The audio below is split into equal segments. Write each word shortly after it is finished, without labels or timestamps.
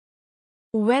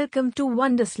Welcome to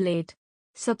Wonderslate.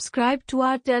 Subscribe to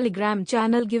our Telegram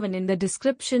channel given in the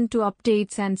description to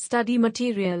updates and study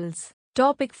materials.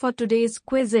 Topic for today's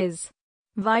quiz is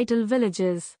Vital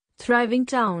Villages, Thriving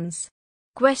Towns.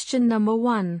 Question number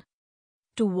 1.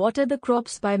 To water the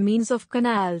crops by means of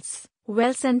canals,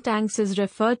 wells and tanks is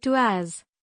referred to as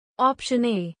Option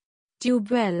A.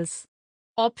 Tube wells.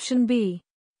 Option B.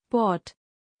 Pot.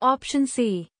 Option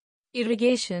C.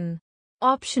 Irrigation.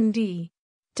 Option D.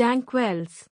 Tank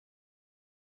wells.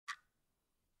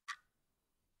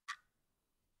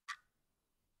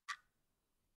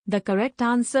 The correct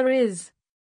answer is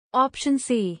Option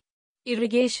C.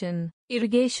 Irrigation.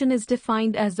 Irrigation is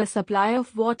defined as the supply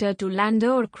of water to land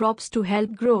or crops to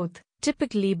help growth,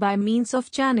 typically by means of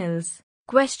channels.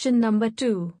 Question number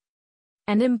 2.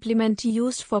 An implement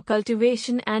used for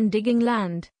cultivation and digging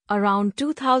land around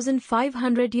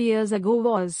 2500 years ago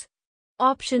was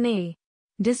Option A.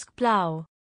 Disc plow.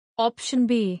 Option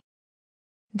B.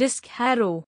 Disc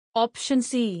harrow. Option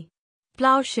C.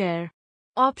 Plowshare.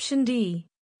 Option D.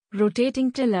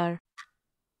 Rotating tiller.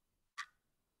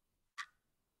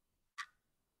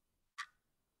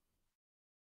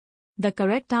 The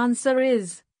correct answer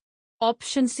is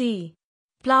Option C.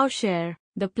 Plowshare.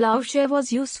 The plowshare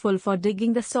was useful for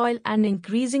digging the soil and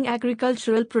increasing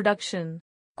agricultural production.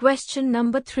 Question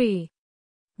number 3.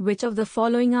 Which of the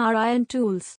following are iron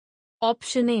tools?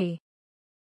 Option A.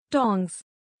 Tongs.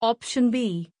 Option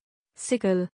B.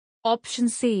 Sickle. Option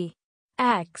C.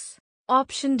 Axe.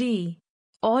 Option D.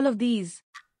 All of these.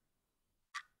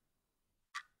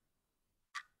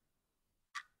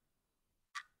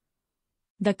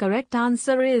 The correct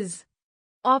answer is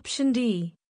Option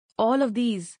D. All of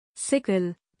these.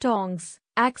 Sickle, tongs,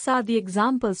 axe are the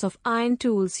examples of iron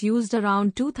tools used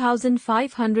around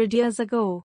 2500 years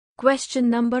ago. Question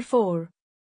number 4.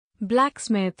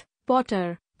 Blacksmith,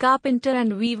 potter, carpenter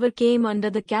and weaver came under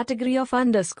the category of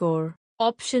underscore.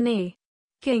 Option A.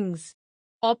 Kings.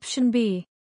 Option B.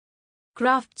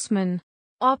 Craftsmen.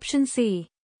 Option C.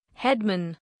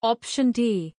 Headmen. Option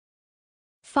D.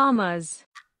 Farmers.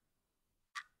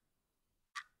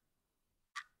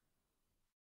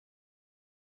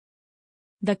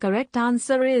 The correct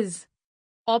answer is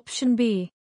Option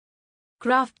B.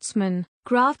 Craftsmen.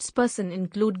 Craftsperson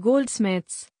include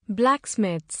goldsmiths,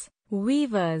 blacksmiths,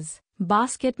 weavers,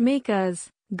 basket makers,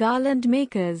 garland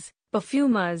makers,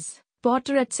 perfumers,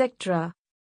 potter, etc.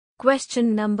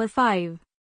 Question number 5.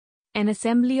 An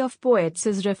assembly of poets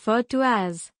is referred to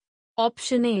as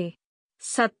Option A.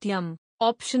 Satyam.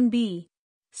 Option B.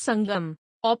 Sangam.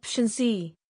 Option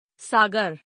C.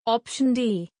 Sagar. Option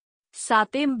D.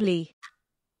 Satembli.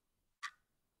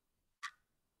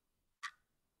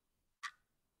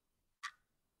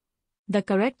 The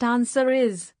correct answer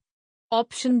is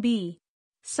Option B.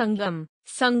 Sangam.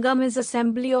 Sangam is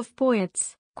assembly of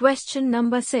poets. Question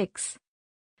number 6.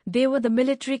 They were the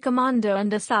military commander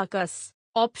under Sakas.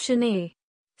 Option A.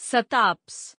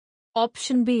 Sataps.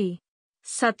 Option B.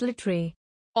 Satlatri.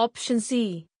 Option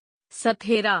C.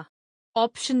 Sathera.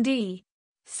 Option D.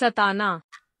 Satana.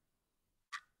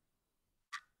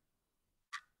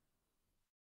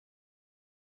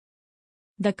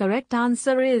 The correct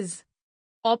answer is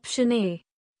Option A.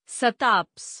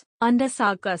 Sataps. Under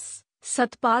Sakas,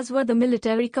 Satpas were the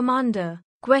military commander.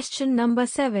 Question number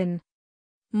 7.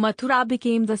 Mathura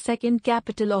became the second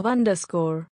capital of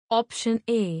underscore. Option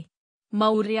A.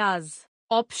 Mauryas.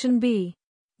 Option B.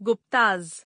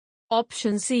 Guptas.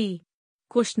 Option C.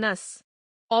 Kushnas.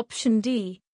 Option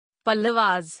D.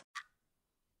 Pallavas.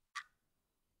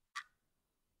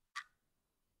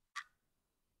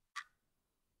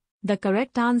 The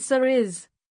correct answer is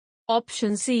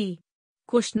Option C.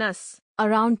 Kushnas.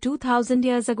 Around 2000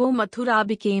 years ago, Mathura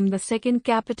became the second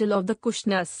capital of the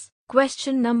Kushnas.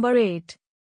 Question number 8.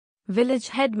 Village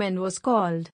headman was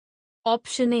called.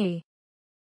 Option A.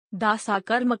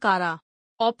 Dasakar Makara.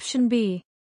 Option B.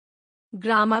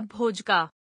 Grama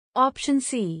bhojaka. Option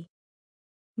C.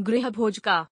 Griha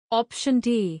bhojaka. Option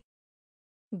D.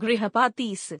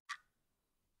 Grihapatis.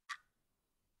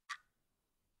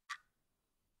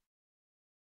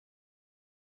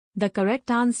 The correct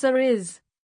answer is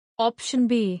Option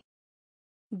B.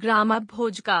 Grama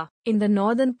bhojaka. In the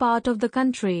northern part of the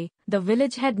country, the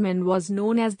village headman was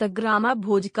known as the Grama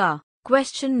bhojaka.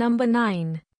 Question number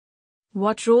 9.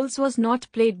 What roles was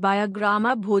not played by a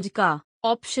Grama bhojaka?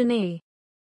 Option A.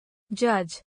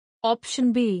 Judge.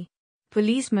 Option B.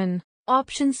 Policeman.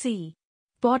 Option C.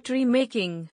 Pottery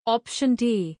making. Option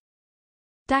D.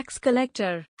 Tax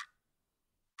collector.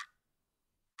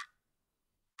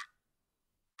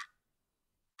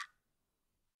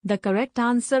 The correct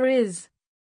answer is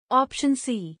Option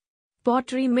C.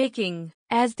 Pottery making.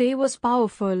 As they was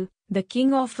powerful, the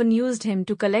king often used him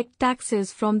to collect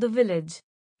taxes from the village.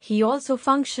 He also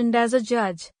functioned as a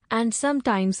judge, and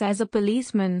sometimes as a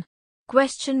policeman.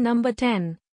 Question number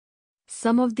 10.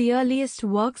 Some of the earliest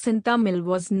works in Tamil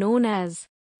was known as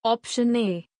Option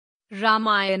A.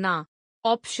 Ramayana.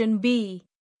 Option B.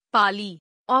 Pali.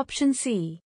 Option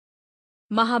C.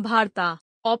 Mahabharata.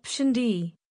 Option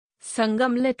D.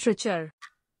 Sangam literature.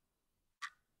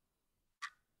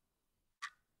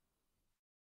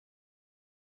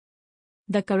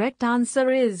 The correct answer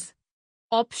is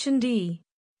Option D.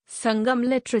 Sangam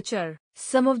literature.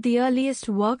 Some of the earliest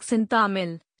works in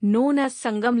Tamil, known as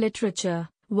Sangam literature,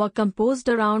 were composed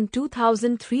around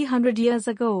 2300 years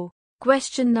ago.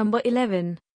 Question number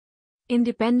 11.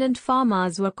 Independent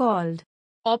farmers were called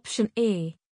Option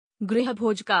A. Griha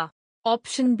bhojaka.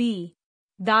 Option B.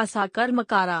 Dasa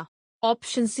karmakara.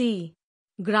 Option C.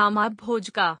 Grama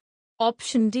bhojaka.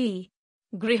 Option D.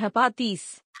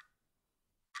 Grihapatis.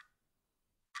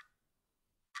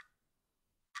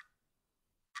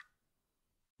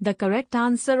 The correct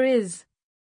answer is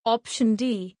Option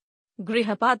D.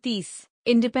 Grihapatis.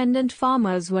 Independent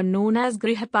farmers were known as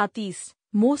Grihapatis,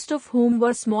 most of whom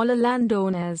were smaller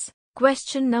landowners.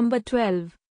 Question number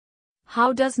 12.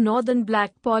 How does Northern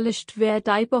Black Polished Ware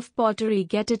type of pottery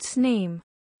get its name?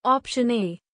 Option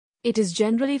A. It is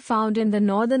generally found in the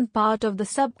northern part of the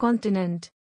subcontinent.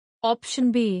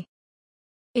 Option B.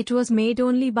 It was made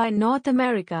only by North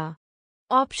America.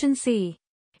 Option C.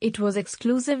 It was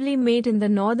exclusively made in the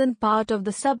northern part of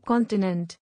the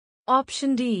subcontinent.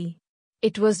 Option D.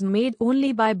 It was made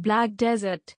only by Black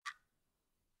Desert.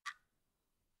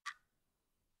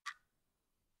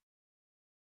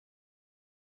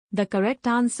 The correct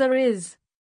answer is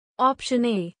Option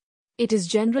A. It is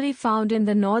generally found in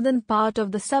the northern part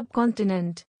of the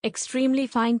subcontinent. Extremely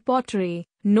fine pottery,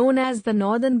 known as the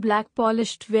Northern Black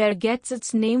Polished Ware, gets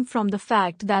its name from the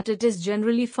fact that it is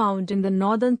generally found in the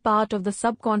northern part of the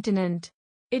subcontinent.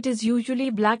 It is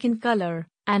usually black in color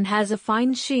and has a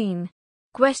fine sheen.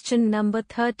 Question number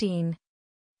 13.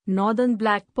 Northern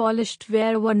Black Polished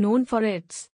Ware were known for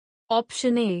its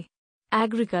Option A.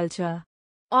 Agriculture.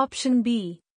 Option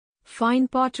B. Fine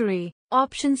pottery.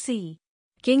 Option C.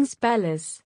 King's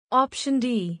Palace. Option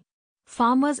D.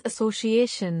 Farmers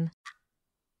Association.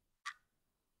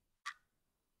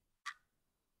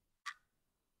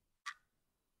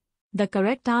 The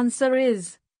correct answer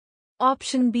is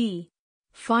Option B.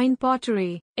 Fine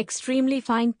pottery. Extremely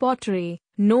fine pottery,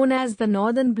 known as the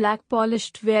Northern Black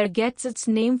Polished Ware, gets its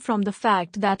name from the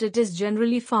fact that it is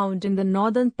generally found in the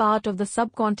northern part of the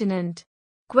subcontinent.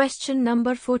 Question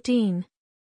number 14.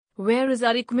 Where is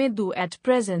Arikamedu at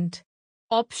present?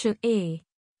 Option A.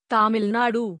 Tamil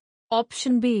Nadu.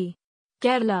 Option B.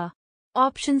 Kerala.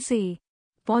 Option C.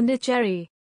 Pondicherry.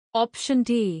 Option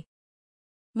D.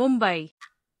 Mumbai.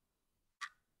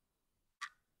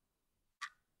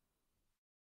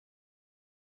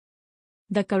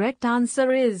 The correct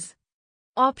answer is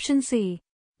Option C.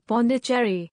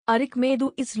 Pondicherry.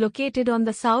 Arikamedu is located on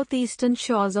the southeastern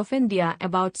shores of India,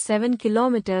 about 7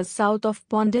 kilometers south of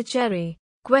Pondicherry.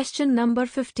 Question number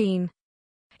 15.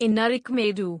 In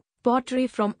Arikamedu, pottery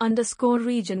from _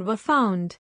 region were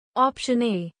found. Option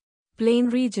A. Plain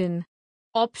region.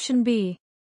 Option B.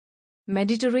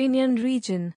 Mediterranean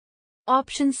region.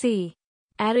 Option C.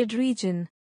 Arid region.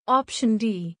 Option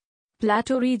D.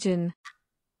 Plateau region.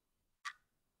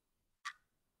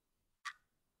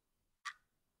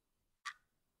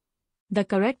 The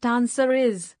correct answer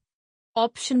is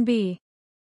Option B.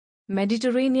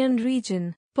 Mediterranean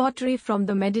region. Pottery from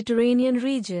the Mediterranean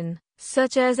region,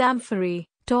 such as amphorae,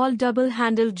 tall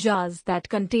double-handled jars that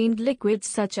contained liquids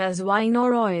such as wine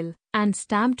or oil, and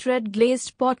stamped red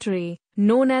glazed pottery,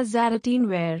 known as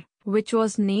Zaratinware, which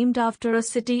was named after a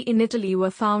city in Italy,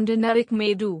 were found in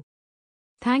Arikamedu.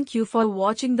 Thank you for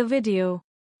watching the video.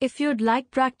 If you'd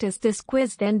like practice this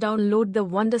quiz, then download the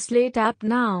Wonderslate app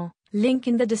now, link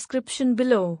in the description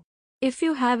below. If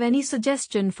you have any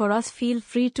suggestion for us, feel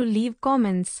free to leave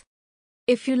comments.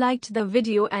 If you liked the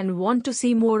video and want to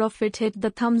see more of it, hit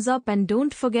the thumbs up and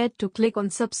don't forget to click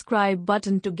on subscribe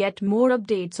button to get more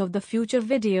updates of the future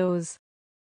videos.